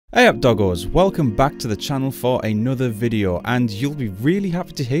Hey up doggos, welcome back to the channel for another video, and you'll be really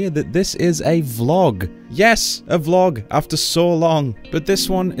happy to hear that this is a vlog. Yes, a vlog after so long, but this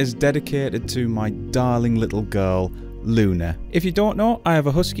one is dedicated to my darling little girl, Luna. If you don't know, I have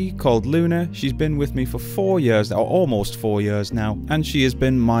a husky called Luna. She's been with me for 4 years now, or almost 4 years now, and she has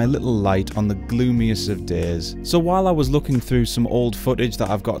been my little light on the gloomiest of days. So while I was looking through some old footage that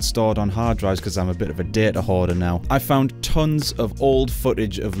I've got stored on hard drives because I'm a bit of a data hoarder now, I found tons of old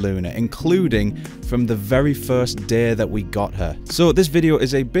footage of Luna, including from the very first day that we got her. So this video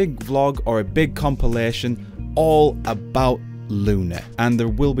is a big vlog or a big compilation all about Luna, and there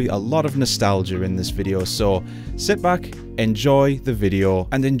will be a lot of nostalgia in this video, so sit back, enjoy the video,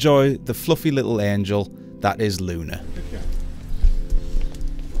 and enjoy the fluffy little angel that is Luna. Okay.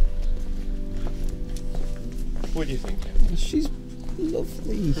 What do you think? She's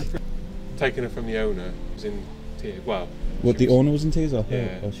lovely. Taking her from the owner was in tears. Well, What, the owner was in tears, or her?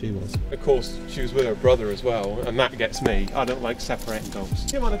 Yeah. Or she was? of course, she was with her brother as well, and that gets me. I don't like separating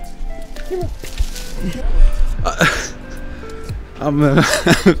dogs. Come on, come on. I'm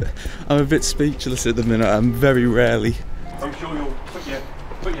a bit speechless at the minute. I'm very rarely. I'm sure you'll put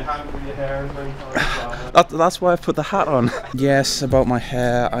your hand in your hair as many times as well. That's why I put the hat on. Yes, about my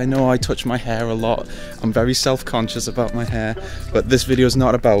hair. I know I touch my hair a lot. I'm very self-conscious about my hair, but this video is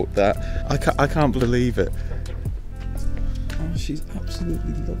not about that. I can't believe it. Oh, she's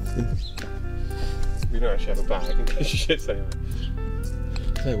absolutely lovely. We don't actually have a bag in case you shit say that.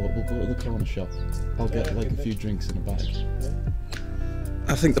 Tell you what, we'll go to the corner shop. I'll get like a few drinks in a bag.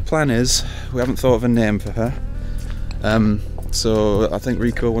 I think the plan is, we haven't thought of a name for her. So I think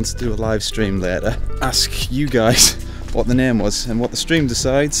Rico wants to do a live stream later. Ask you guys what the name was, and what the stream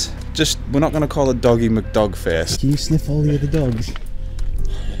decides. Just, we're not going to call her Doggy McDogface. Can you sniff all the other dogs?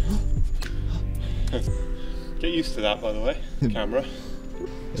 Get used to that, by the way. Camera.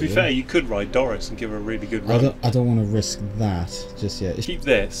 To be fair, you could ride Doris and give her a really good run. I don't want to risk that just yet. Keep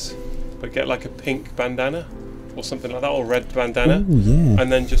this, but get like a pink bandana or something like that, or red bandana. Oh yeah. And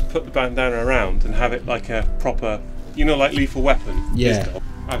then just put the bandana around and have it like a proper, you know, like Lethal Weapon. Yeah.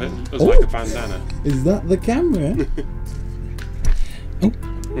 Have it as like a bandana. Is that the camera? Oh,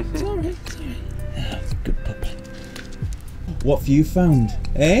 it's alright, it's alright. Good puppy. What have you found?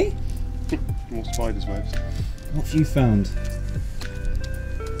 Eh? More spiders' webs. What have you found?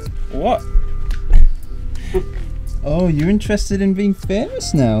 What? Oh, you're interested in being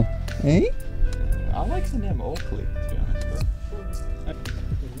famous now, eh? I like the name Oakley, to be honest. But...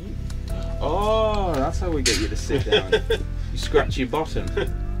 Oh, that's how we get you to sit down. You scratch your bottom.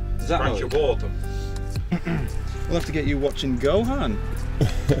 Is that Scratch your bottom. We'll have to get you watching Gohan.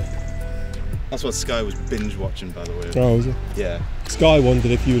 That's what Sky was binge watching, by the way. Oh, was it? Yeah. Sky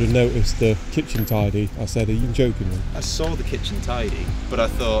wondered if you would have noticed the kitchen tidy. I said, are you joking me? I saw the kitchen tidy, but I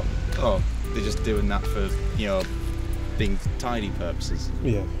thought, oh, they're just doing that for, you know, being tidy purposes.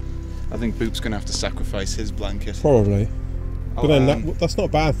 Yeah. I think Boop's going to have to sacrifice his blanket. Probably. But Oh, then that's not a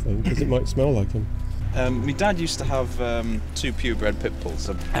bad thing, because it might smell like him. my dad used to have 2 purebred pit bulls,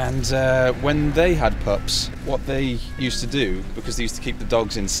 and when they had pups, what they used to do, because they used to keep the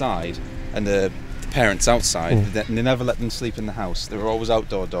dogs inside and the parents outside, they never let them sleep in the house. They were always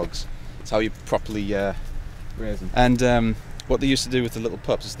outdoor dogs. That's how you properly raise them. And what they used to do with the little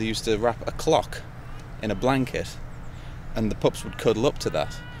pups is they used to wrap a clock in a blanket, and the pups would cuddle up to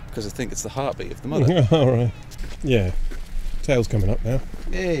that, because I think it's the heartbeat of the mother. Alright. Yeah. Tail's coming up now.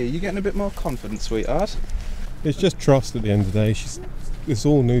 Hey, you're getting a bit more confident, sweetheart. It's just trust at the end of the day. It's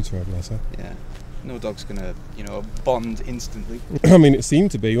all new to her, bless her. Yeah. No dog's gonna, you know, bond instantly. I mean, it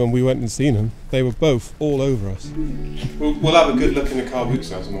seemed to be when we went and seen them. They were both all over us. We'll have a good look in the car boot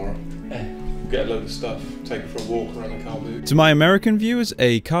sale tomorrow. Get a load of stuff, take her for a walk around the car boot. To my American viewers,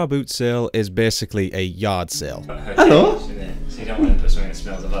 a car boot sale is basically a yard sale. Hello? So you don't want to put something that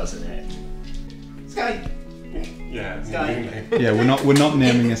smells of us in it. Sky! Yeah. Sky. Yeah, we're not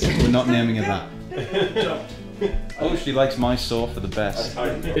naming it. We're not naming it that. Oh, she likes my saw for the best.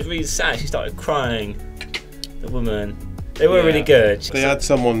 It was really sad, she started crying. The woman. They were really good. They had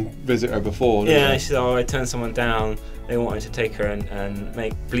someone visit her before. Yeah, Didn't she said, oh, I turned someone down. They wanted to take her and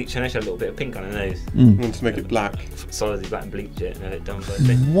make bleach her nose. She had a little bit of pink on her nose. they? Want to make it black. Solidly black and bleach it and had it done by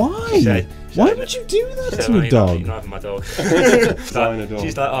Why? Why would you do that to a dog? You're not having my dog. Flying a dog.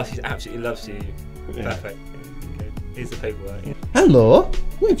 She's like, oh, she absolutely loves you. Yeah. Perfect. Okay. Here's the paperwork. Hello,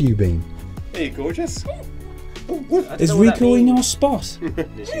 where have you been? Hey, gorgeous. Is Rico in your spot?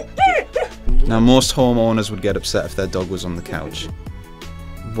 Now, most homeowners would get upset if their dog was on the couch.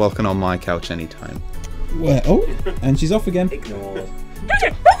 Welcome on my couch anytime. Where? Oh, and she's off again. Ignored.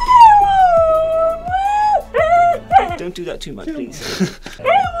 Don't do that too much, please.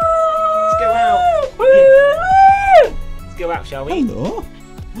 shall we? Hello.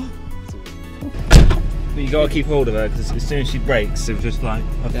 But you gotta keep hold of her because as soon as she breaks, it'll just like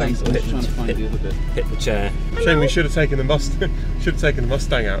her face will hit the chair. Shame we should have taken the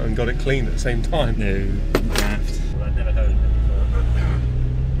Mustang out and got it cleaned at the same time. No, daft. Well, I've never heard of it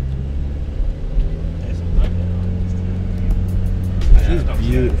before. She's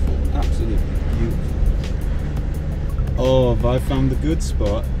beautiful. Absolutely beautiful. Oh, have I found the good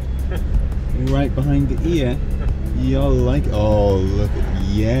spot? Right behind the ear. You're like, oh, look at,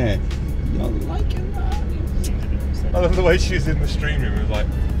 yeah. You're liking that. I love the way she's in the stream room. It was like,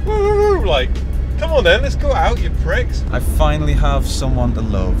 woo, like, come on then, let's go out, you pricks. I finally have someone to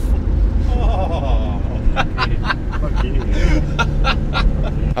love. Oh. Fuck you.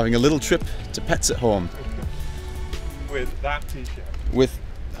 Having a little trip to Pets at Home. With that t-shirt. With,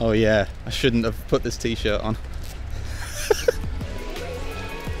 oh yeah, I shouldn't have put this t-shirt on.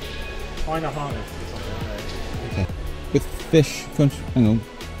 Find a harness or something like that. Okay. With fish, hang on,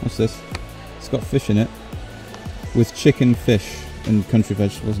 what's this? It's got fish in it. With chicken, fish, and country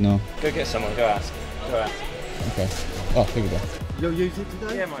vegetables now. Go get someone, go ask. Go ask. Okay. Oh, here we go. You'll use it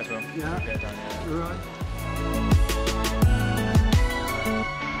today? Yeah, might as well. Yeah. Get it done, yeah. All right.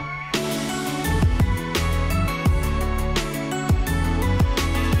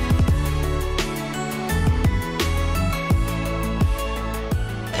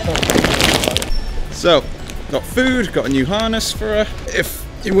 So, got food, got a new harness for her. If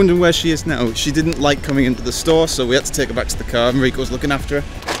you're wondering where she is now, she didn't like coming into the store, so we had to take her back to the car. Enrico's looking after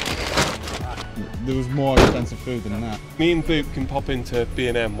her. There was more expensive food than that. Me and Boop can pop into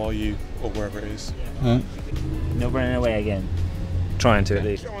B&M while you, or wherever it is. Huh? No running away again. Trying to at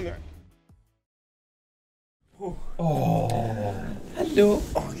least. Go on then. Hello.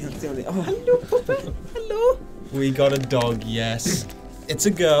 Hello, Papa. Hello. We got a dog, yes. It's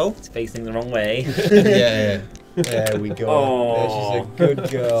a girl. It's facing the wrong way. Yeah. There we go. Oh. There, she's a good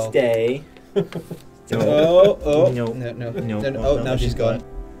girl. Stay. Oh, oh. No. No. Oh, now she's gone.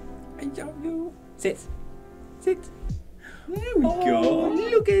 I love you. Sit. Sit. There we go.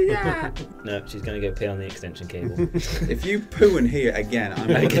 Look at that. No, she's going to go pee on the extension cable. If you poo in here again, I'm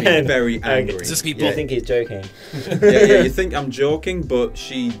going to be very angry. Just keep I think he's joking. Yeah, you think I'm joking, but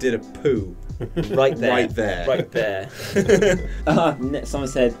she did a poo. Right there. Right there. Right there. Someone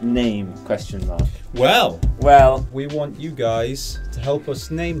said name, question mark. Well, Well, we want you guys to help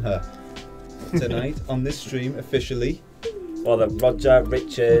us name her tonight on this stream officially. or the Roger,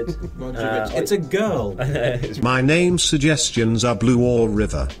 Richard. It's a girl. My name suggestions are Blue or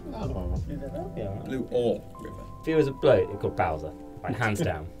River. Blue or River. If he was a bloke, it'd called Bowser. Like, hands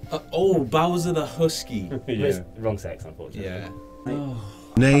down. Oh, Bowser the Husky. Yeah. Wrong sex, unfortunately. Yeah.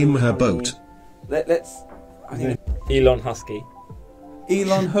 Name her boat. Let's. I think Elon Husky.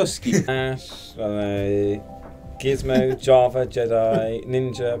 Elon Husky. Ash, Gizmo, Java, Jedi,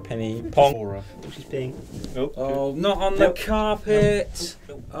 Ninja, Penny, Pong. Aura. Oh, she's peeing. Nope. Oh, not on the carpet.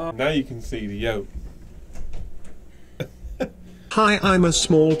 Now you can see the yoke. Hi, I'm a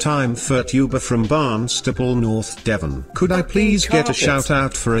small-time FurTuber from Barnstaple, North Devon. Could I please get a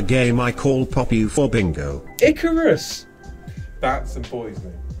shout-out for a game I call Pop You for Bingo? Icarus. That's a boy's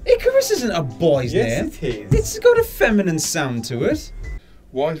name. Icarus isn't a boy's name. Yes, it is. It's got a feminine sound to it.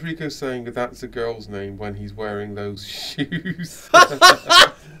 Why is Rico saying that that's a girl's name when he's wearing those shoes?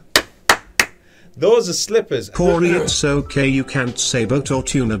 Those are slippers. Corey, it's okay you can't say boat or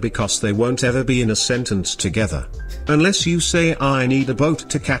tuna because they won't ever be in a sentence together. Unless you say I need a boat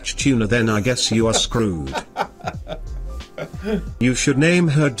to catch tuna, then I guess you are screwed. You should name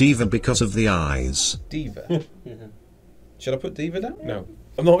her Diva because of the eyes. Diva. Should I put Diva down? No.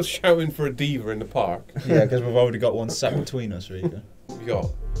 I'm not shouting for a diva in the park. Yeah, because we've already got one sat between us, Rika. We got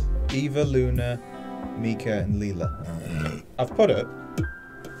Eva, Luna, Mika, and Leela. I've put it.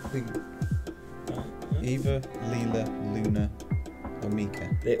 Eva, Leela, Luna, or Mika.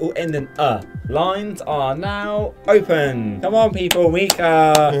 They all end in Lines are now open. Come on, people,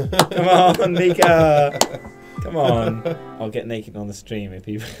 Mika. Come on, Mika. Come on. I'll get naked on the stream if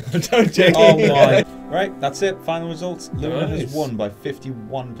people don't joke. Oh my. Right, that's it. Final results. Luna Nice. has won by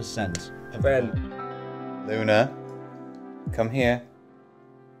 51%. Well, Luna, come here.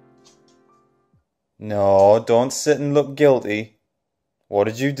 No, don't sit and look guilty. What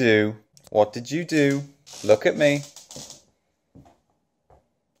did you do? What did you do? Look at me.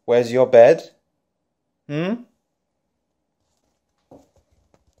 Where's your bed?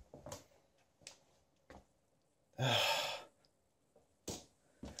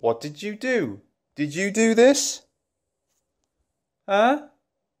 What did you do? Did you do this? Huh?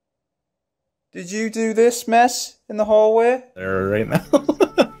 Did you do this mess in the hallway? right now.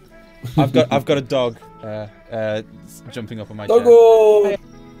 I've got a dog jumping up on my chair. Doggo!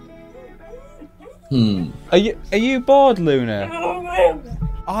 Are you bored, Luna?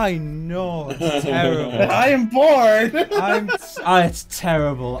 I know, it's terrible. I am bored. It's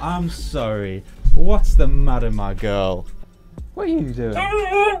terrible. I'm sorry. What's the matter, my girl? What are you doing?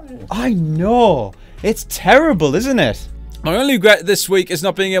 I know. It's terrible, isn't it? My only regret this week is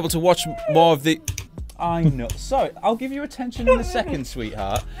not being able to watch more of the... I know. Sorry, I'll give you attention in a second,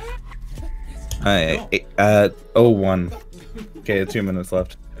 sweetheart. 01. Okay, 2 minutes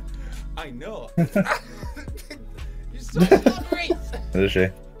left. I know. You're so hungry. Is she?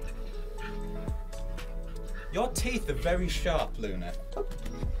 Your teeth are very sharp, Luna.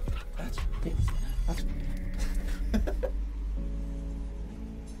 That's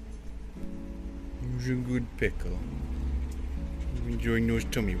Who's a good pickle? I'm enjoying those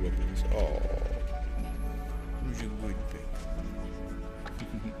tummy wobbles. Oh, who's a good pickle?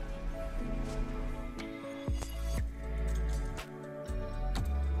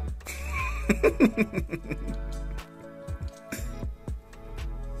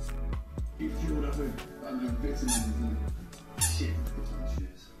 You fueled up with vitamins and shit.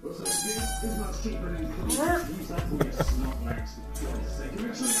 Also, it's not cheaper than use that for your snot wax. For God's sake. Can we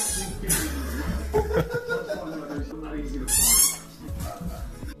actually get it? It's not easy to find.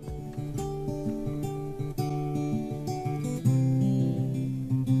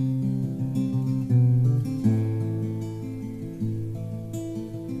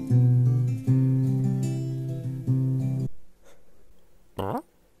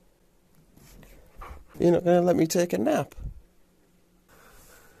 You're not going to let me take a nap?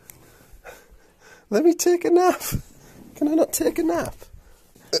 Let me take a nap. Can I not take a nap?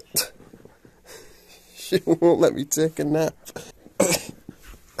 She won't let me take a nap.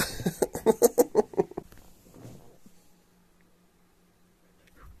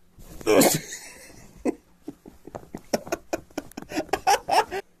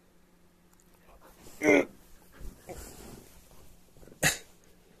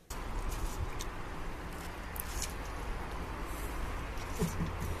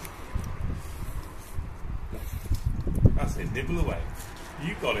 That's it, nibble away.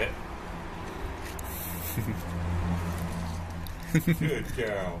 You got it. Good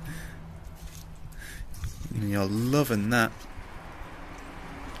girl. You're loving that.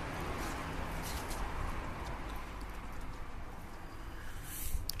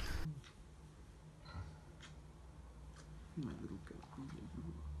 My little girl.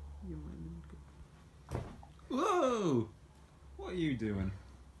 You're my little girl. Whoa! What are you doing?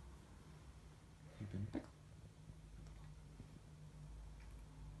 You've been picked.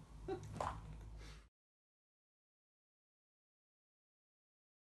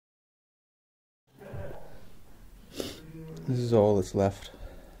 This is all that's left.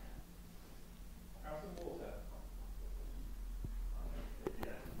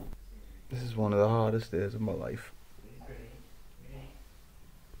 This is one of the hardest days of my life.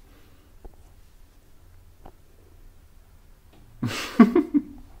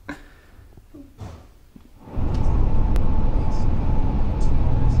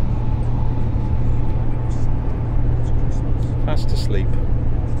 Fast asleep.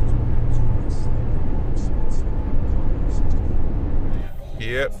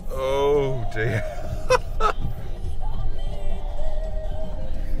 Yep. Oh dear.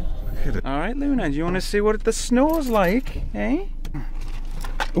 Look at it. All right, Luna. Do you want to see what the snow's like, eh?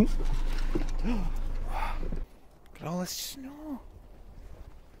 Oh. Look at all this snow.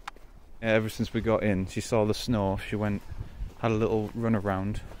 Yeah, ever since we got in, she saw the snow. She went, had a little run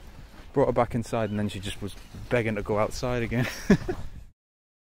around, brought her back inside, and then she just was begging to go outside again.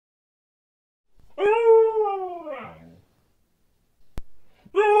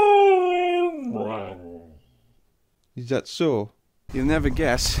 Is that so? You'll never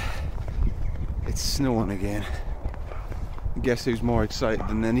guess. It's snowing again. Guess who's more excited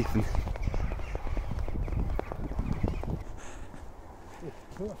than anything?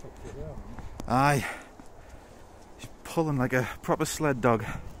 Aye. She's pulling like a proper sled dog.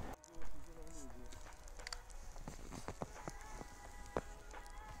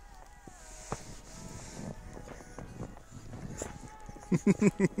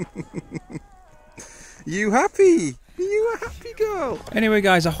 You happy? You a happy girl? Anyway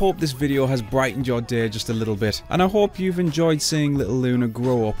guys, I hope this video has brightened your day just a little bit, and I hope you've enjoyed seeing little Luna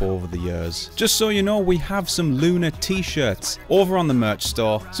grow up over the years. Just so you know, we have some Luna t-shirts over on the merch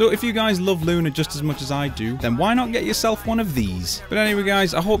store, so if you guys love Luna just as much as I do, then why not get yourself one of these? But anyway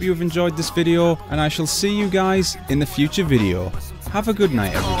guys, I hope you have enjoyed this video, and I shall see you guys in the future video. Have a good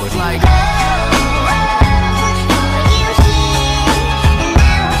night everybody.